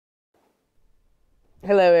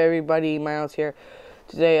Hello, everybody. Miles here.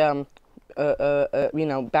 Today,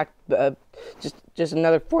 back, just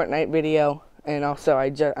another Fortnite video, and also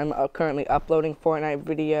I'm currently uploading Fortnite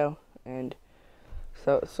video, and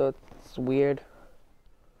so it's weird,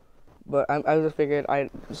 but I just figured I'd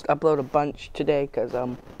just upload a bunch today, cause I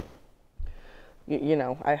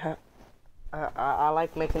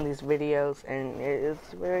like making these videos, and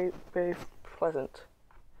it's very very pleasant.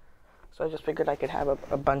 So I just figured I could have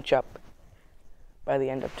a bunch up by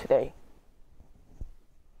the end of today.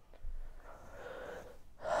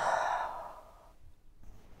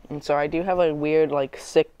 And so I do have a weird, like,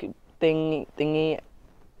 sick thingy.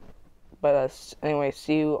 But anyway,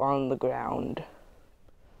 see you on the ground.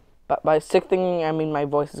 But by sick thingy, I mean my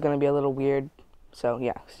voice is gonna be a little weird. So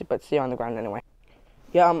yeah, but see you on the ground anyway.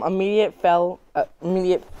 Yeah, immediate fail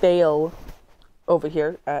over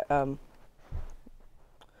here.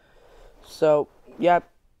 So yeah,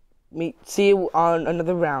 see you on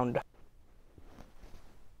another round.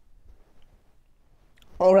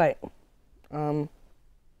 All right. Um.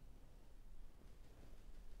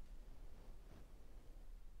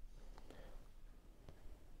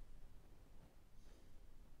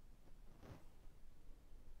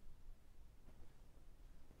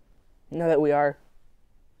 Now that we are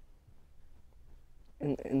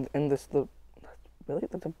in this really,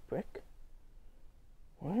 that's a brick.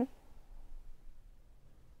 What?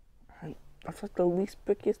 That's like the least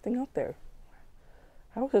brickiest thing out there.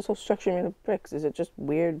 How is this whole structure made of bricks? Is it just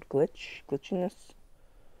weird glitchiness?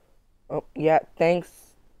 Oh yeah,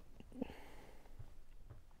 thanks.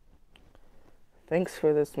 Thanks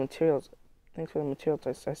for this materials. Thanks for the materials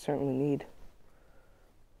I certainly need.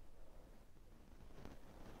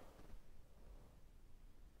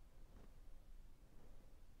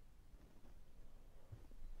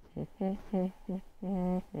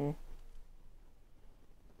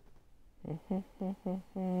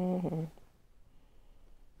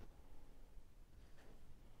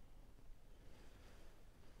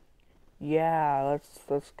 Yeah,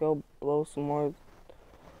 let's go blow some more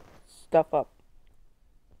stuff up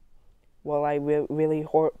while I really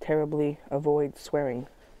terribly avoid swearing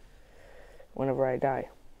whenever I die.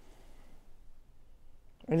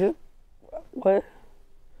 I just what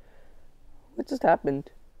just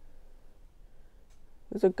happened?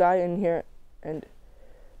 There's a guy in here and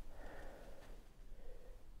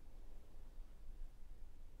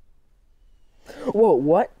whoa,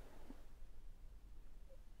 what?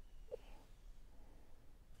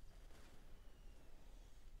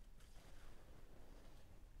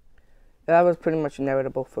 That was pretty much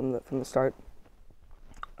inevitable from the start.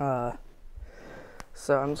 So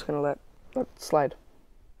I'm just gonna let it slide.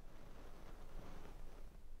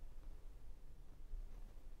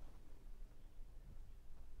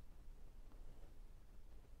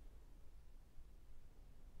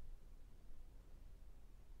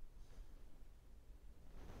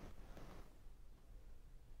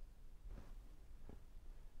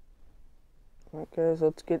 Okay, so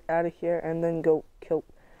let's get out of here and then go kill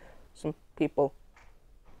some people.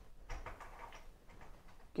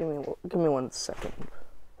 Give me 1 second.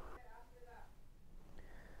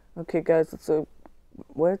 Okay, guys,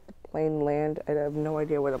 where did the plane land? I have no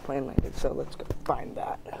idea where the plane landed, so let's go find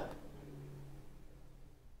that.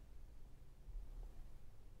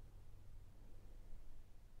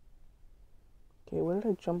 Okay, where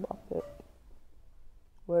did I jump off it?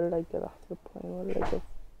 Where did I get off the plane? Where did I go?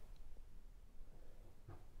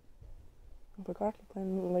 I forgot the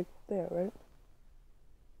plane, like, there, right?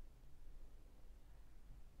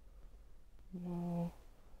 No.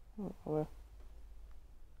 Oh, where?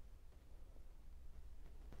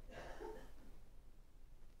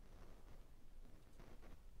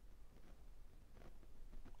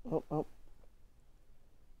 Oh.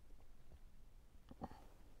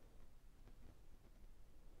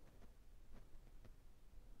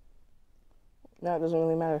 No, it doesn't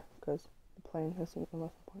really matter, because the plane isn't the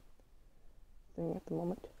most important thing at the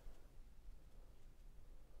moment.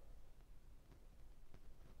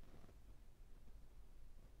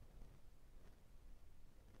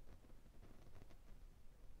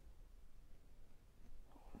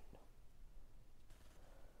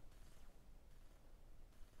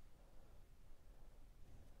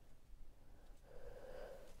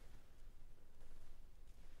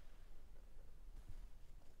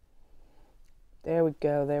 There we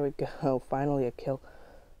go. Finally a kill.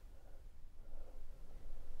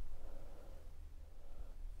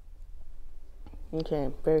 Okay,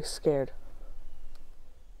 I'm very scared.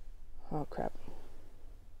 Oh, crap.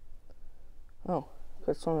 Oh,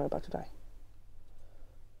 it's I'm about to die.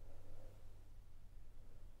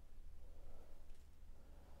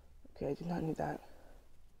 Okay, I did not need that.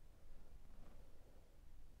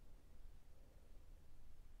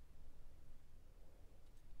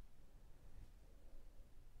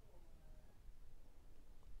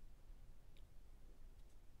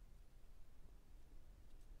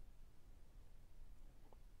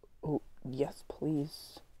 yes,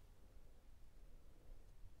 please.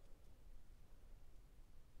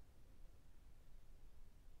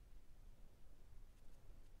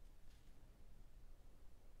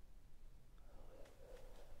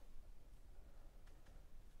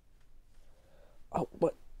 Oh,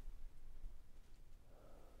 what?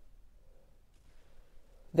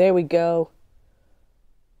 There we go.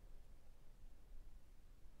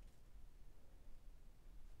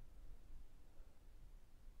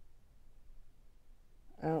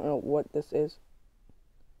 I don't know what this is,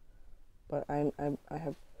 but I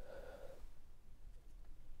have.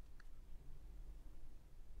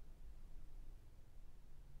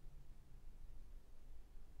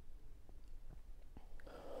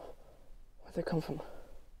 Where'd they come from?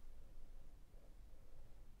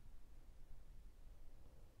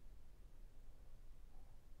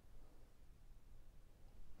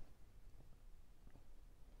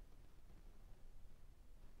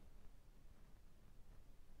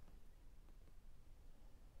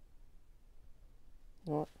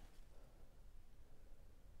 You know what?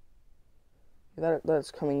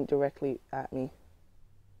 That's coming directly at me.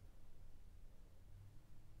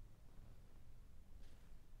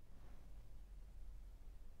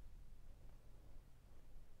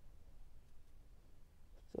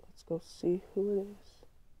 So let's go see who it is.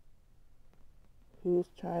 Who's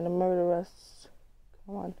trying to murder us?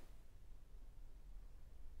 Come on.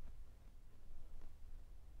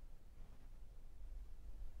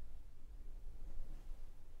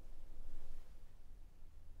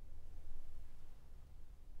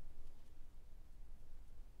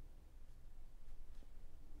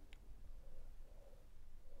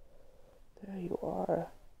 There you are.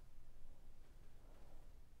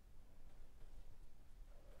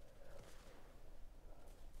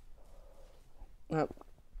 Oh,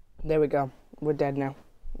 there we go. We're dead now.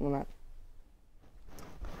 We're not.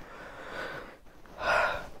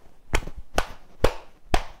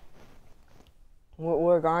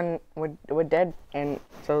 We're gone. We're dead. And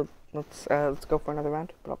so let's go for another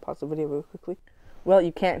round. But I'll pause the video real quickly. Well,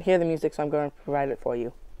 you can't hear the music, so I'm going to provide it for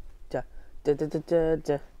you. Da da da da da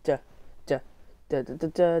da da da da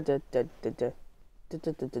da da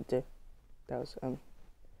da da da da. That was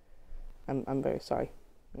I'm very sorry.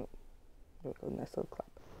 There we go, nice little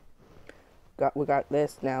clap. We got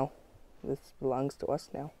this now. This belongs to us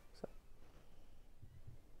now. So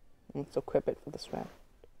let's equip it for this round.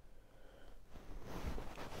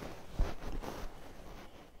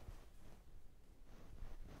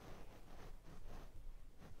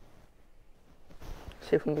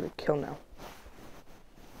 See if we can get a kill now.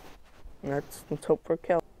 Let's hope for a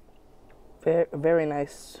kill. Very, very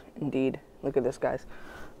nice indeed. Look at this, guys.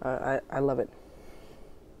 I love it.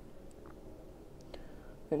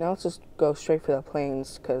 And now let's just go straight for the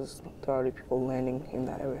planes because there are already people landing in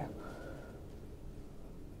that area.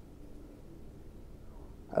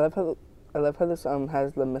 I love how this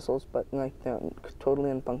has the missiles, but like they're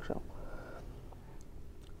totally unfunctional.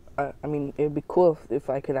 I mean, it'd be cool if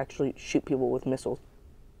I could actually shoot people with missiles.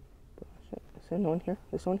 Is there no one here?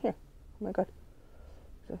 There's no one here. Oh my god.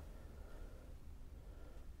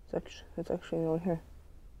 It's actually no one here.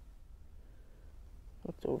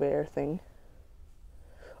 That's a rare thing.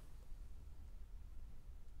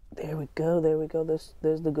 There we go. There we go. There's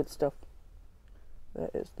the good stuff.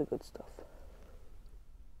 That is the good stuff.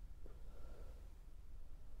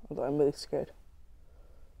 Although I'm really scared.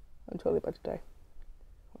 I'm totally about to die.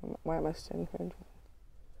 Why am I standing here?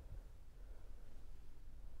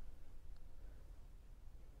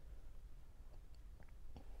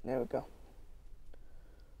 There we go.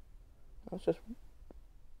 Let's just... Okay,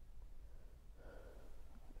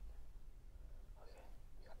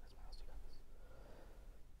 you got this, Miles, you got this.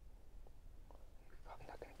 You're probably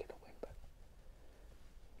not gonna get a win, but...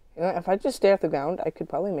 You know, if I just stay off the ground, I could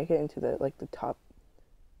probably make it into the top.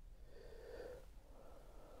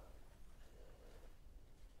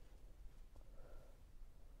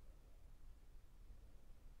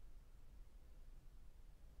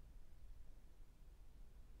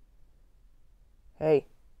 Hey.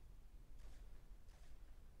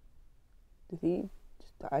 Did he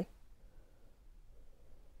just die?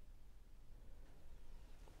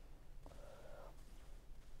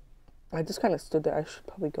 I just kind of stood there. I should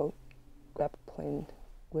probably go grab a plane.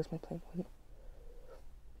 Where's my plane?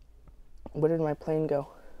 Where did my plane go?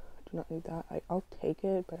 I do not need that. I'll take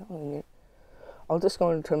it, but I don't really need it. I'll just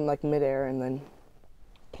go into like midair and then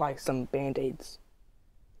apply some band-aids.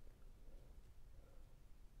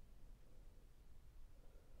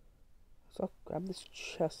 So I'll grab this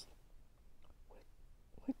chest.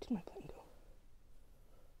 Where did my plane go?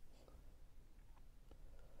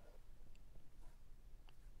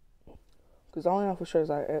 Because all I know for sure is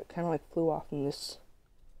that it kind of like flew off in this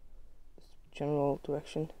general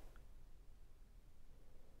direction.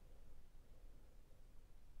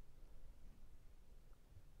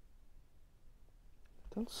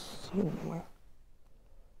 I don't see it anywhere.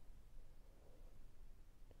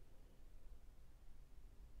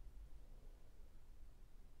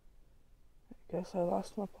 I guess I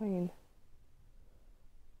lost my plane.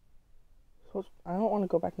 So I don't want to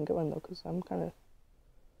go back and get one though, because I'm kind of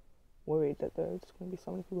worried that there's going to be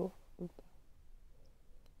so many people.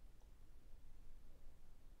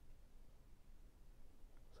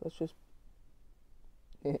 So let's just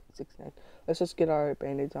 69. Let's just get our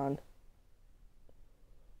band-aids on.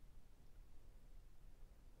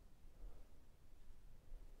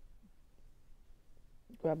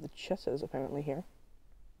 Grab the chesses apparently here.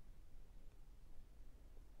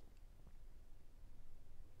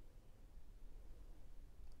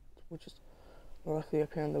 Which is luckily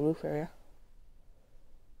up here in the roof area.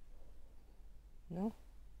 No?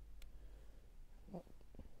 What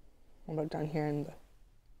about down here in the...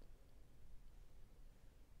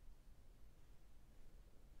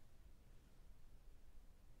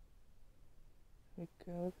 There we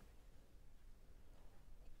go.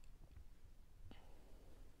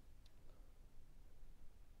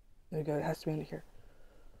 There we go, it has to be under here.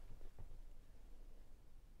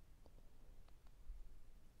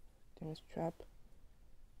 Damage trap.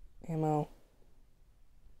 Ammo.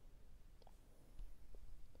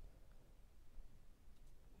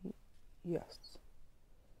 Yes.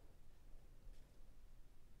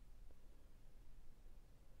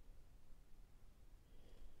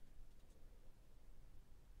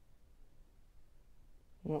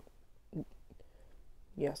 No.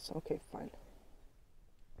 Yes, okay, fine.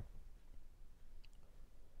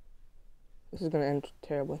 This is gonna end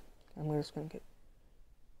terribly. I'm just gonna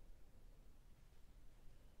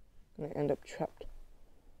end up trapped.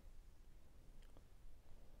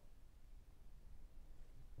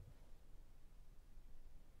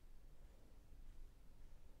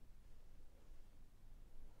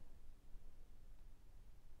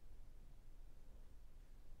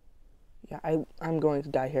 Yeah, I'm going to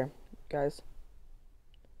die here, guys.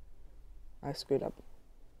 I screwed up.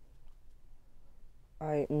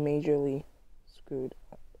 I majorly screwed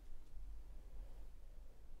up.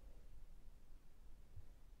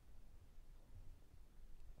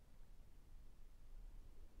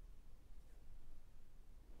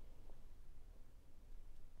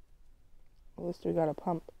 At least we got a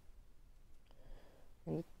pump.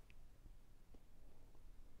 And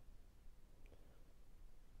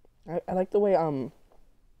I like the way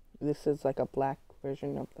this is like a black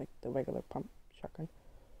version of like the regular pump shotgun.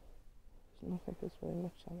 Doesn't look like there's really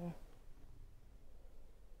much on there.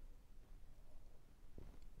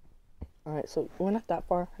 Alright, so we're not that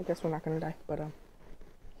far. I guess we're not gonna die, but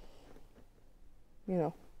you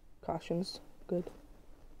know, caution's good.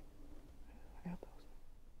 I hope that was...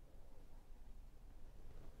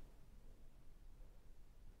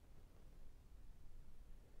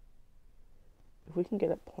 If we can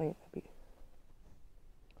get a plane, that'd be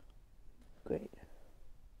great.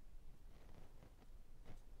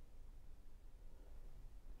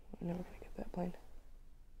 We're never gonna get that plane.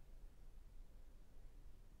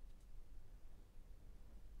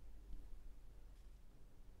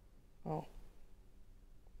 Oh.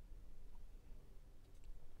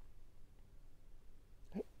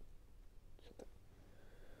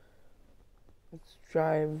 Let's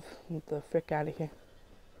drive the frick out of here.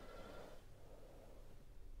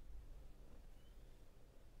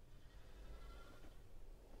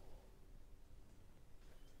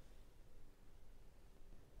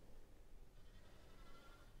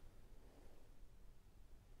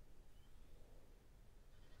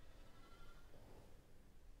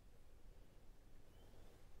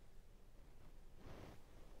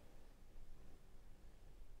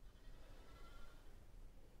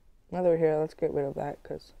 Now that we're here, let's get rid of that,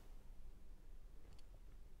 because,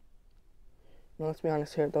 let's be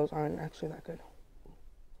honest here, those aren't actually that good.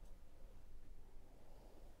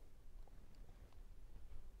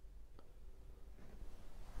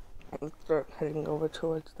 Let's start heading over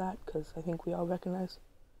towards that, because I think we all recognize...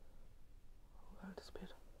 Oh, I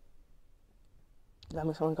disappeared. Did that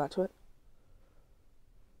mean someone got to it?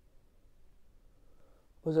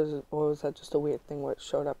 Or was that just a weird thing where it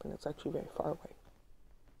showed up and it's actually very far away?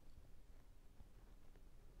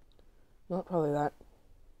 Not probably that.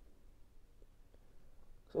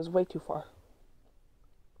 It was way too far.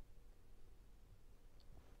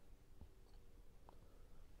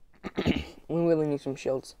 We really need some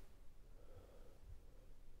shields.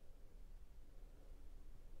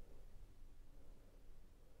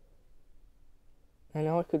 I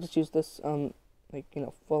know I could just use this, like,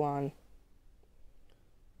 full on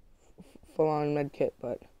med kit,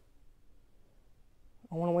 but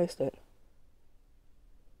I want to waste it.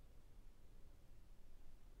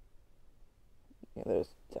 Yeah,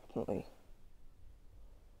 there's definitely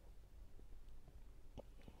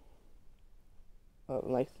a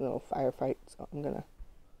nice little firefight, so I'm gonna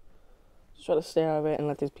try to stay out of it and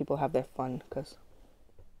let these people have their fun, because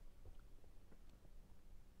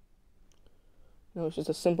it's just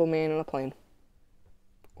a simple man on a plane.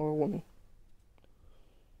 Or a woman.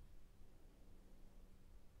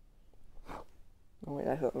 Oh wait,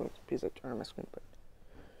 I thought it was a piece of misprint, but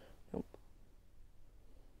nope.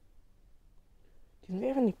 Do you think they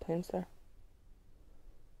have any planes there?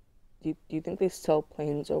 Do you think they sell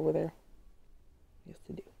planes over there? Yes,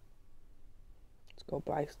 they do. Let's go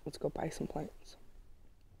buy some planes.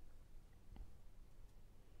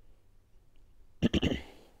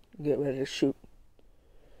 Get ready to shoot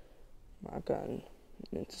my gun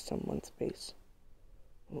into someone's face.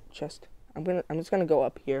 Oh, chest. I'm just gonna go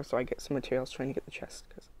up here so I get some materials trying to get the chest,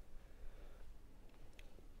 cause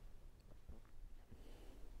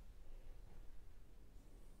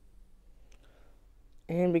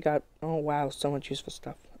and we got, oh wow, so much useful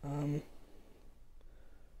stuff.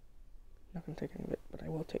 Not gonna take any of it, but I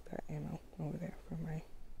will take that ammo over there for my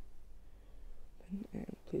thing.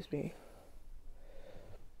 And please be,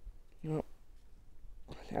 I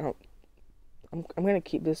don't. I'm gonna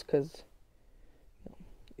keep this because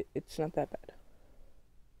it's not that bad.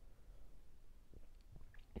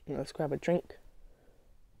 Let's grab a drink.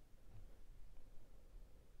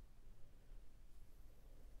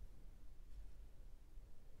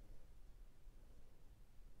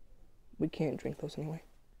 We can't drink those anyway.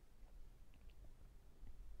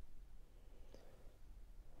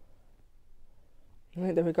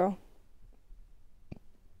 Alright, there we go.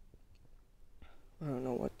 I don't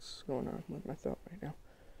know what's going on with my throat right now.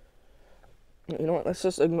 You know what? Let's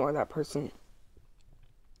just ignore that person.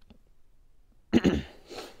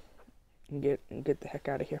 and get the heck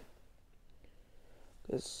out of here.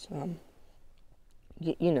 Because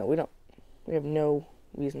we have no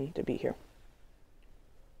reason to be here.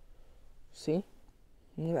 See?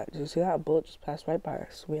 Look at that. Did you see that? A bullet just passed right by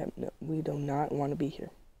us. We do not want to be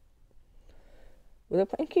here. Will the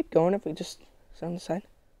plane keep going if we just sit on the side?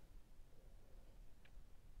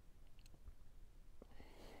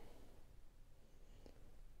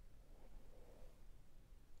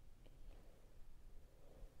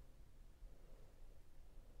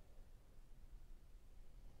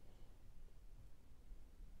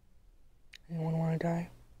 Anyone want to die?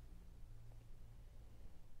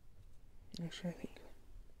 Actually,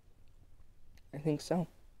 I think so.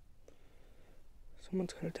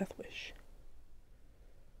 Someone's got a death wish.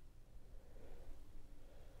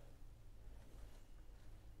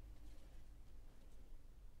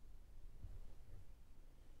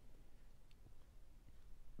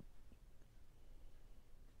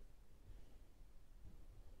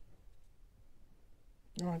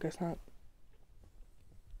 No, I guess not.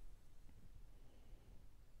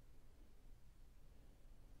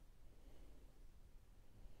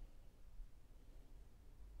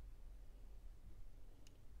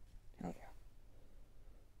 Oh yeah.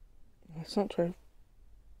 Let's not try.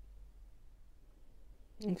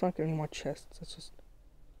 Let's not get any more chests.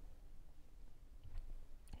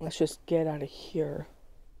 Let's just get out of here.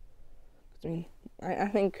 I mean, I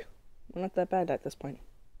think we're not that bad at this point.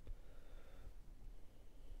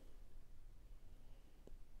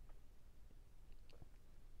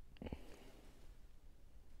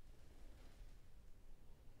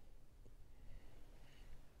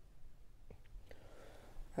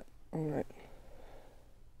 Alright.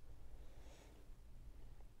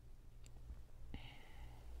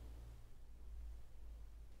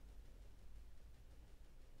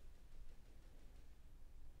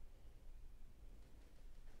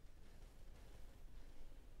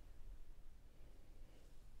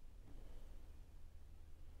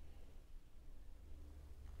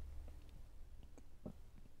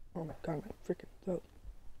 Oh my god, my freaking throat.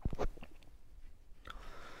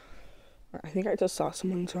 I think I just saw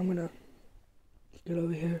someone, so I'm gonna get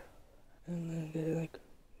over here and then get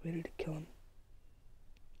ready to kill him.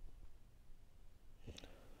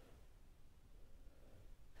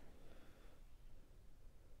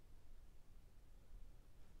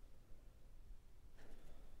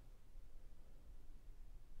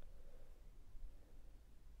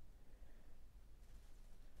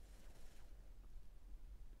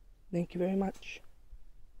 Thank you very much.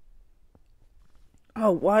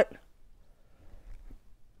 Oh, what?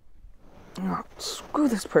 Oh, screw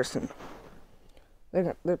this person.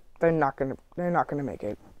 They're not gonna make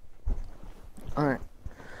it. All right.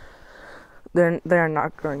 They're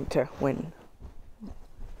not going to win.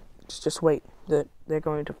 Just wait. They're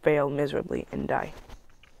going to fail miserably and die.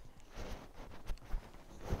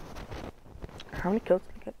 How many kills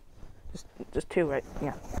did I get? Just 2, right?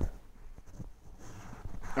 Yeah.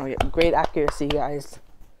 Oh yeah, great accuracy, guys.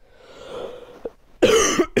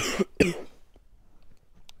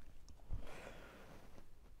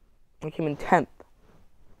 I came in 10th.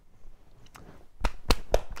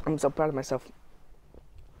 I'm so proud of myself.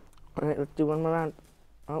 Alright, let's do one more round.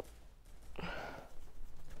 Oh.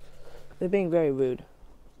 They're being very rude.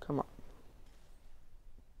 Come on.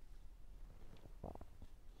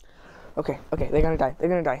 Okay, they're gonna die. They're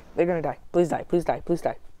gonna die. They're gonna die. Please die. Please die. Please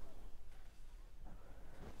die.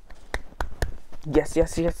 Yes,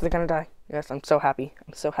 they're gonna die. Yes, I'm so happy.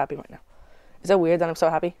 I'm so happy right now. Is that weird that I'm so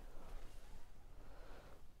happy?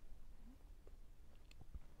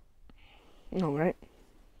 No, right?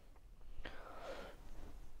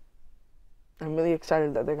 I'm really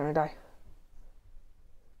excited that they're gonna die.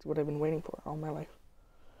 It's what I've been waiting for all my life.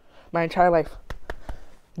 My entire life.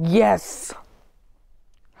 Yes!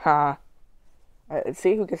 Ha. Let's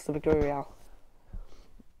see who gets the victory royale.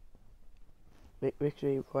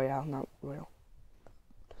 Victory royale, not royal.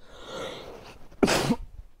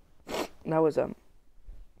 That was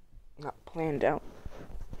not planned out.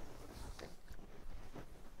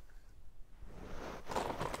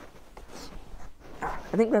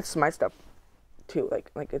 I think that's my stuff too.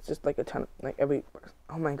 Like it's just like a ton of like every.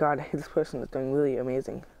 Oh my god, this person is doing really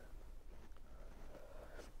amazing.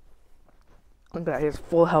 Look at that, he has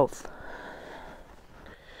full health.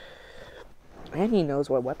 And he knows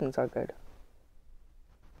what weapons are good.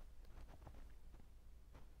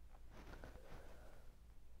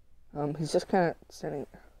 He's just kind of standing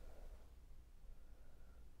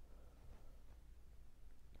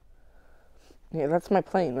there. Yeah, that's my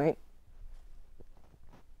plane, right?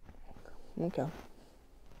 Okay.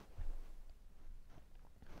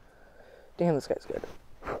 Damn, this guy's good.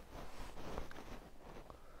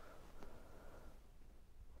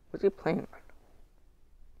 What's he playing on?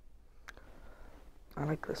 I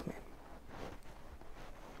like this man.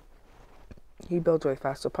 He builds really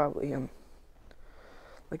fast, so probably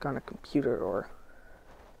like on a computer or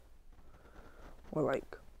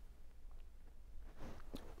like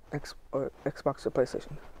Xbox or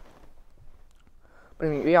PlayStation. But I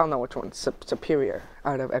mean, we all know which one's superior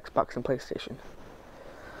out of Xbox and PlayStation.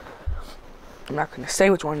 I'm not gonna say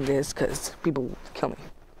which one it is because people will kill me.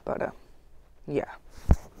 But yeah,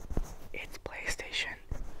 it's PlayStation.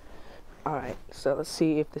 All right, so let's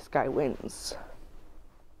see if this guy wins.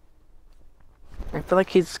 I feel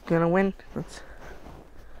like he's gonna win.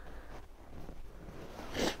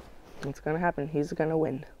 It's gonna happen. He's gonna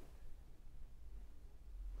win.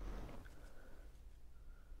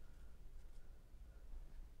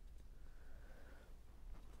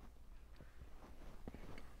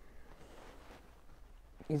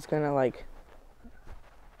 He's gonna like.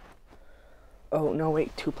 Oh no!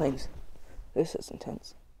 Wait, 2 planes. This is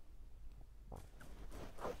intense.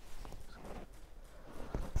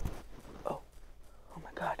 Oh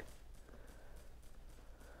my god!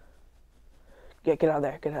 Get out of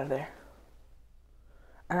there! Get out of there!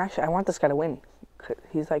 And actually, I want this guy to win.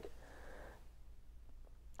 He's like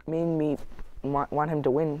made me want him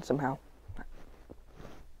to win somehow.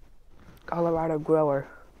 Colorado Grower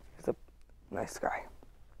is a nice guy.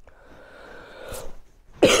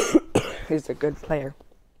 He's a good player.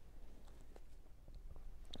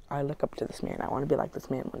 I look up to this man. I want to be like this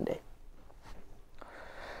man one day.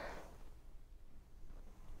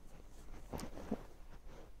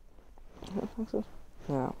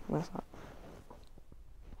 No, that's not.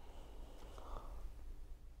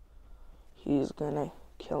 He's gonna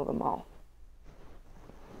kill them all.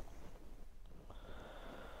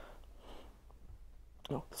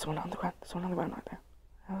 No, this one on the ground. This one on the ground right there.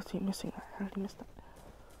 How is he missing that? How did he miss that?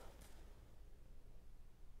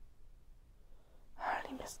 How did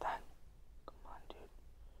he miss that? Come on, dude.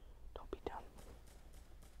 Don't be dumb.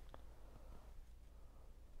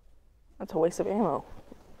 That's a waste of ammo.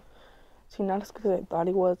 Is he not as good as I thought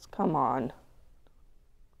he was? Come on.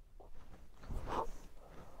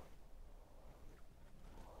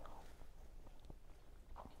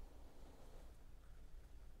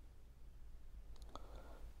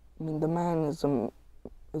 I mean, the man is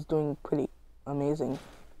doing pretty amazing.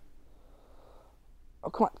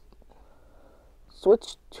 Oh, come on.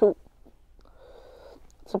 Switch to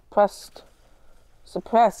suppressed.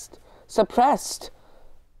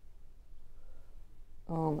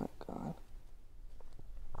 Oh my god.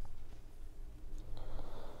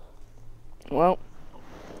 Well,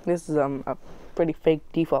 This is a pretty fake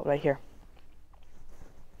default right here.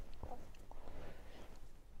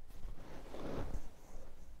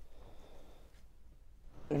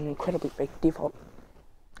 An incredibly fake default.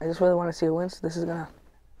 I just really want to see who wins. This is gonna.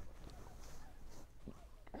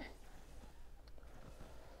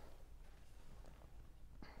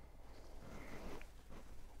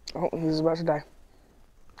 Oh, he's about to die.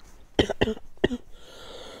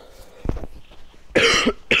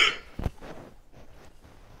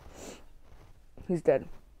 He's dead.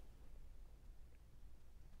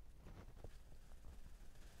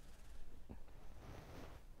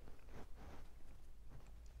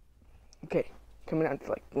 Okay, coming down to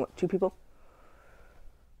like, what, 2 people?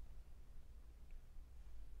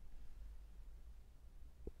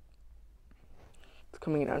 It's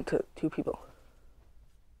coming down to 2 people.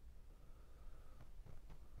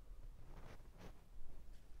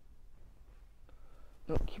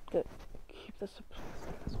 No, keep the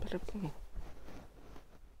better thing.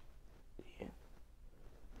 Yeah.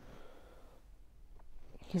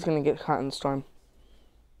 He's gonna get caught in the storm.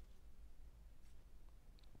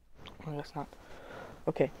 I guess not.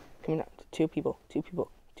 Okay, coming down to 2 people.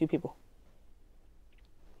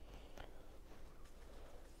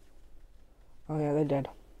 Oh yeah, they're dead.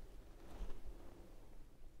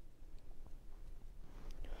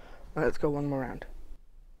 Alright, let's go one more round.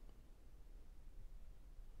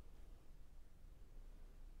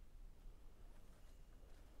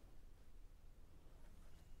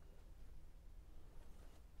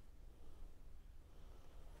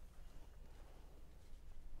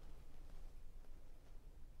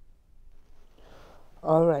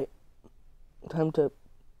 Alright, time to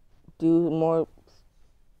do more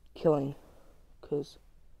killing, because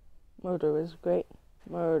murder is great.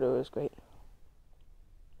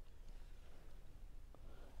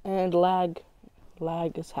 And lag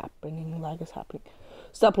is happening.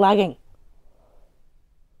 Stop lagging.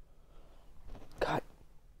 God.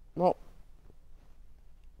 Well,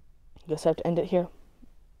 I guess I have to end it here.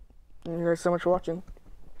 Thank you guys so much for watching.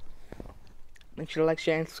 Make sure to like,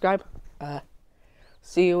 share, and subscribe.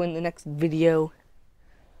 See you in the next video.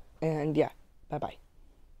 And yeah, bye-bye.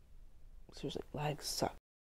 Seriously, lags suck.